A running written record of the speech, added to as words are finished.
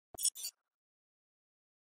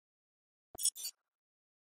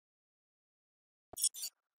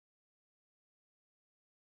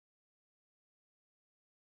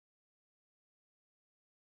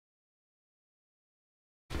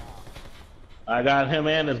I got him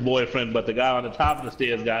and his boyfriend, but the guy on the top of the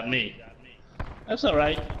stairs got me. That's all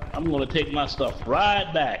right. I'm gonna take my stuff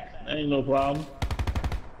right back. That ain't no problem.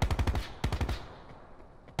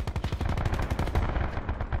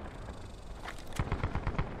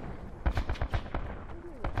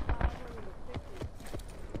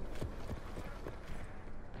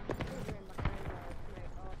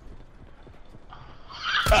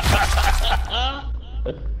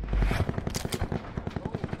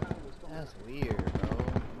 That's weird,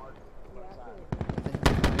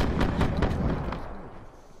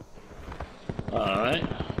 bro. Alright.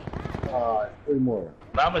 Three more.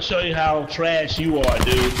 I'm gonna show you how trash you are,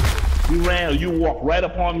 dude. You walked right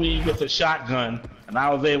upon me with a shotgun, and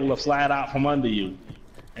I was able to slide out from under you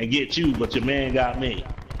and get you, but your man got me.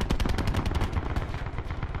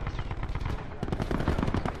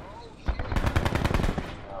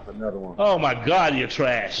 Another one. Oh my God, you're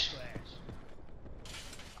trash.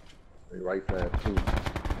 They right fast too.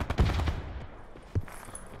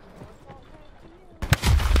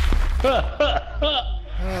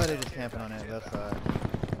 Oh, they're just camping on that side.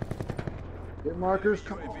 Hit markers,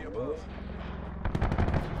 come on.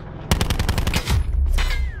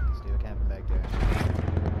 Still camping back there.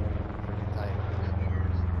 Freaking tight.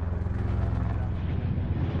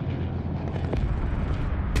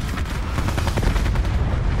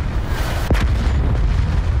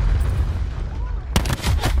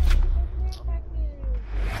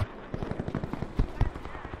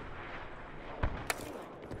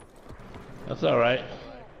 That's all right.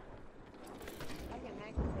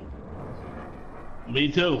 Me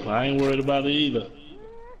too. I ain't worried about it either.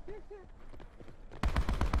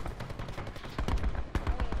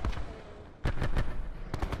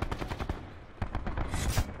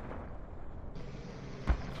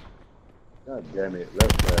 God damn it,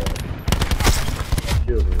 left side. I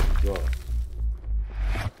killed him with the draw.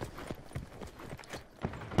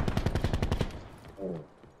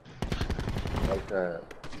 Right side.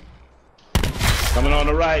 Coming on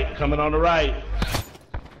the right. Coming on the right.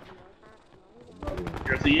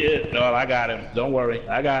 Yes, he is. No, I got him. Don't worry.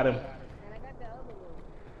 I got him.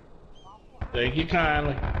 Thank you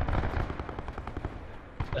kindly.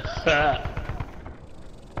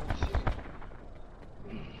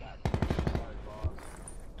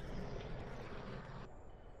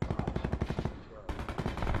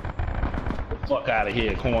 Fuck out of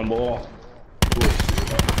here, cornball.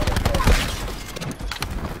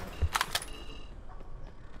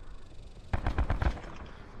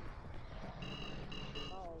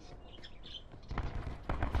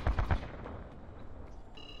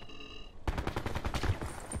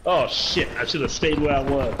 Oh shit, I should have stayed where I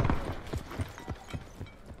was.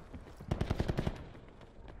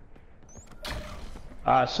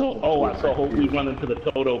 I hope we run into the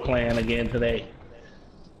Toto clan again today.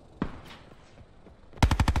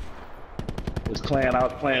 This clan I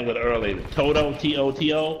was playing with earlier, Toto,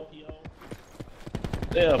 T-O-T-O.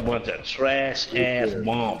 They're a bunch of trash ass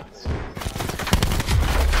bums.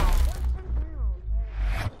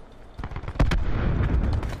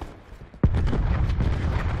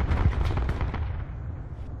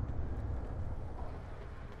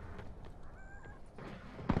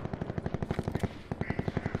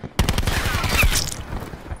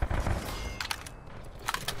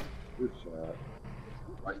 Good shot.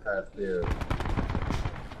 Right past there.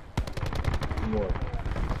 One more.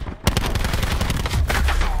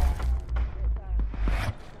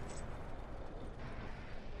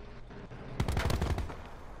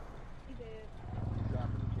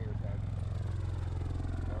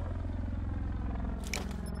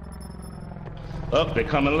 Oh, they're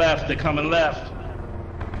coming left. They're coming left.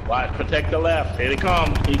 Watch, protect the left. Here they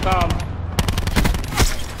come. He come.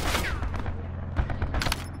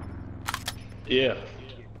 Yeah.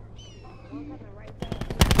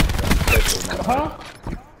 Huh?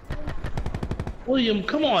 William,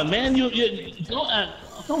 come on, man. You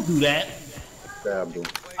don't do that. Stabbed him.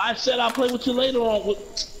 I said I'll play with you later on.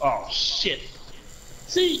 Oh shit.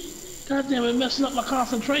 See, goddamn it, messing up my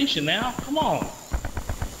concentration now. Come on.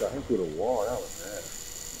 Got him through the wall. That was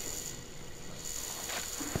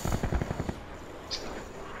bad.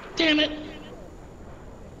 Damn it.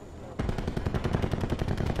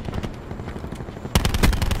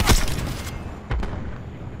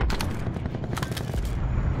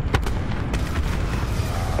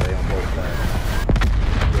 They on both sides.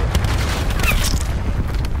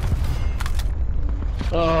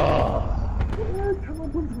 Oh. Come on,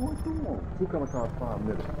 what's going on? Two coming across 5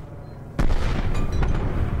 minutes.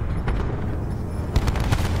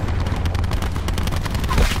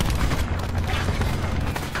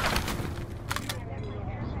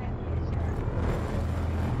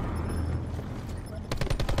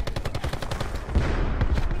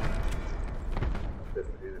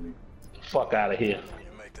 Fuck out of here.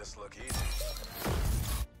 You make this look easy.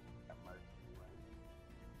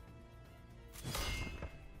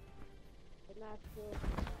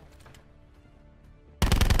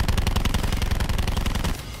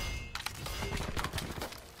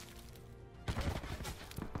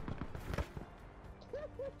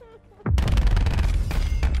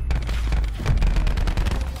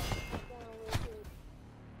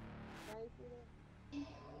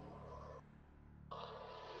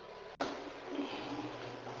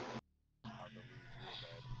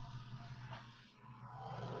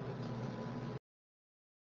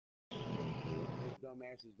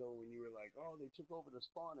 Dumbasses though, when you were like, oh, they took over the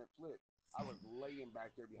spawn and Flip. I was laying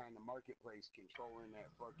back there behind the marketplace controlling that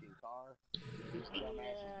fucking car. These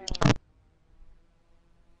dumbasses didn't.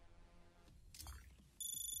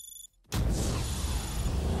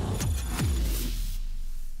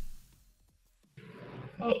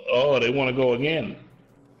 Oh, they want to go again.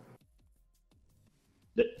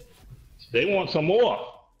 They want some more.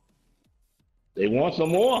 They want some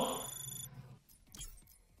more.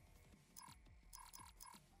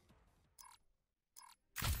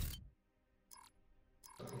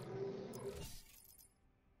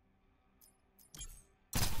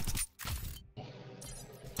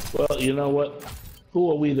 Well, you know what?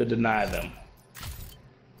 Who are we to deny them?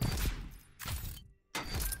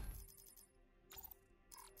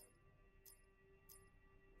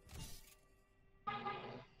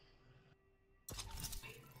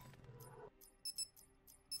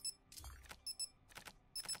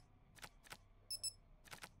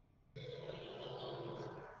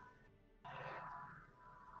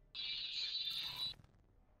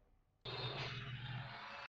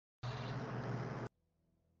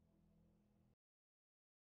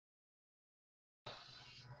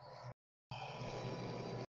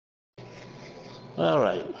 All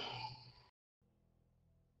right.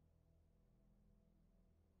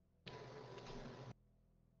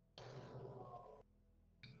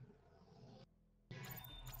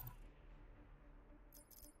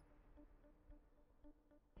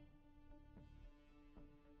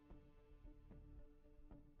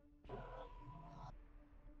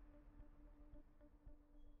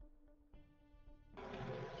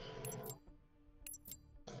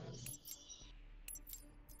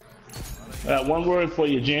 One word for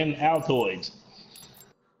you, Jen. Altoids.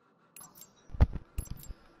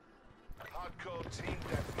 Hardcore team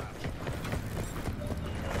deathmatch.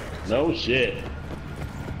 No shit.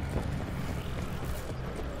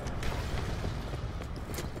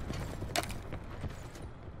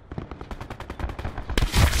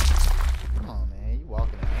 Come on, man. You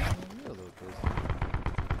walking around? You're a little pussy.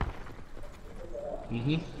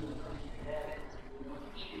 Mm-hmm.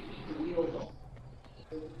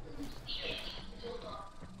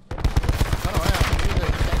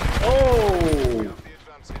 Oh!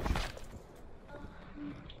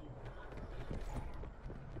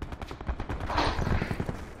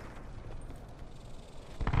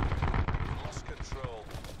 Lost control.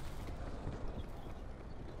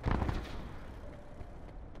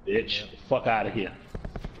 Bitch, fuck out of here.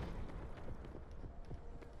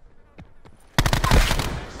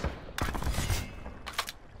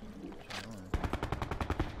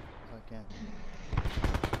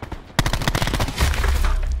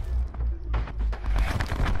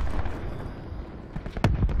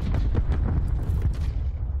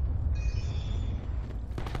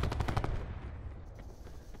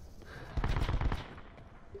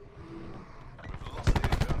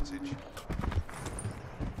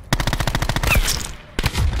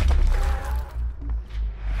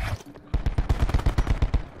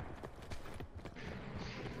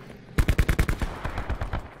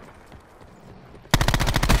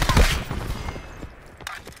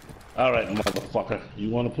 All right, motherfucker. You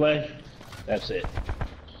want to play? That's it.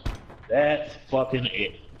 That's fucking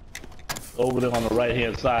it. Over there on the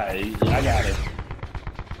right-hand side. I got it.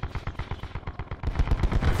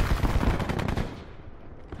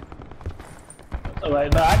 All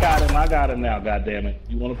right, no, I got him. I got him now, goddammit.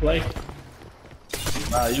 You want to play?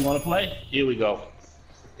 You want to play? Here we go.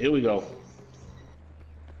 Here we go.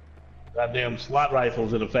 Goddamn slot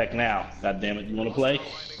rifles in effect now. Goddammit. You want to play?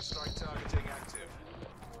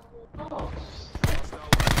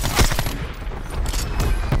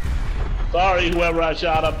 Sorry, whoever I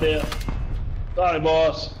shot up there. Sorry,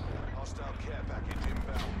 boss. Hostile care package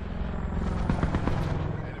inbound.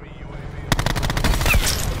 Enemy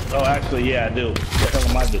UAV. Oh, actually, yeah, I do. What the hell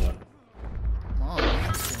am I doing?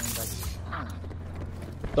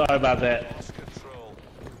 Sorry about that. Lost control.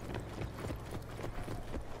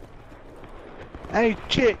 Hey,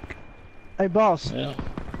 chick. Hey, boss. Yeah.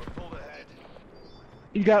 Pulled ahead.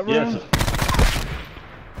 You got room? Yes, sir.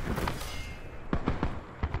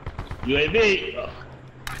 UAV.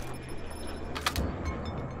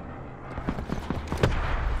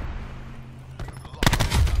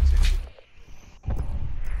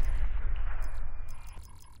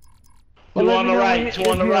 Two on the right, two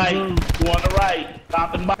on the right, two on the right,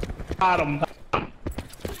 top and bottom.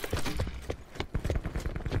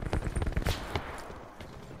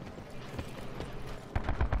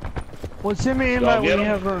 Well, send me an invite when you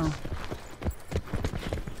have room.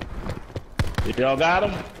 Y'all got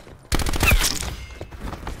him?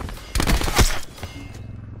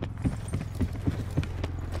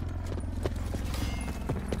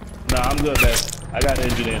 Nah, I'm good, man. I got an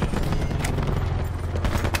engine in.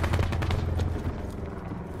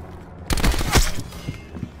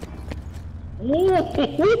 Ooh,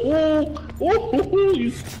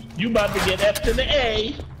 you about to get F to the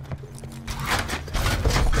A.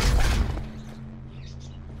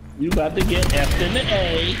 You about to get F to the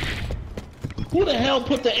A. Who the hell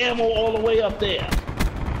put the ammo all the way up there?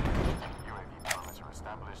 UAV parameter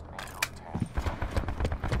established.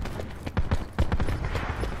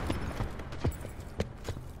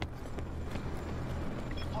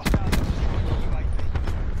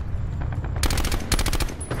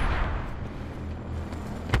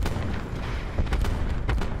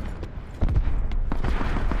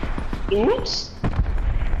 Oops.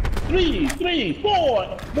 3, 3, 4,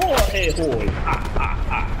 more a-hole. Ha, ha,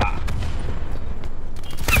 ha, ha.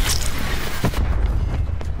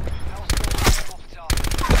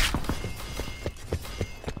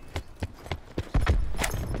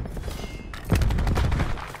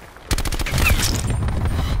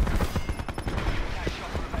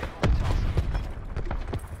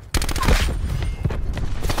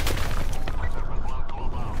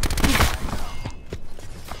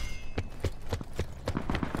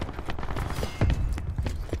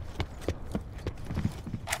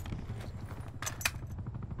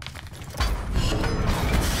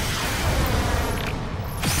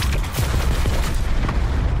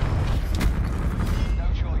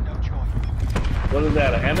 What is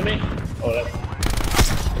that, an enemy? Oh, that's...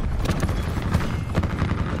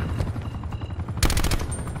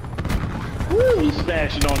 Woo, he's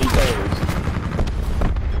smashing on these holes.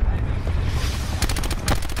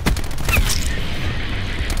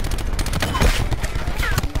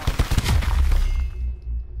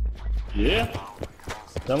 Yeah?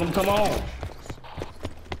 Tell him come on.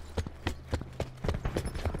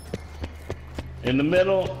 In the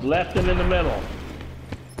middle, left and in the middle.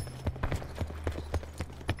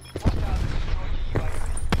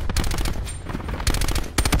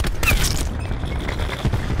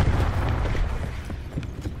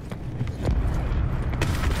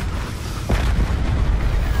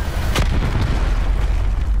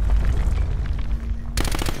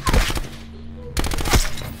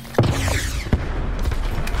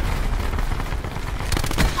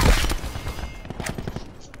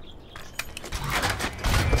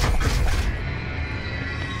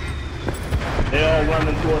 They all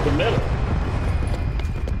running toward the middle.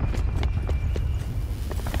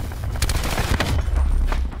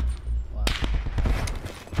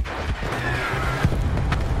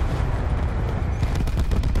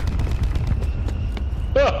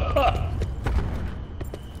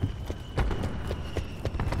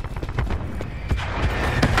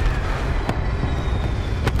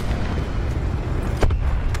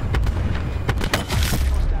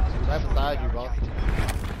 Right beside you, boss.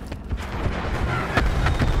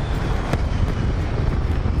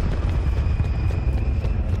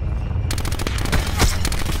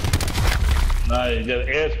 No, the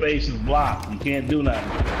airspace is blocked. You can't do nothing.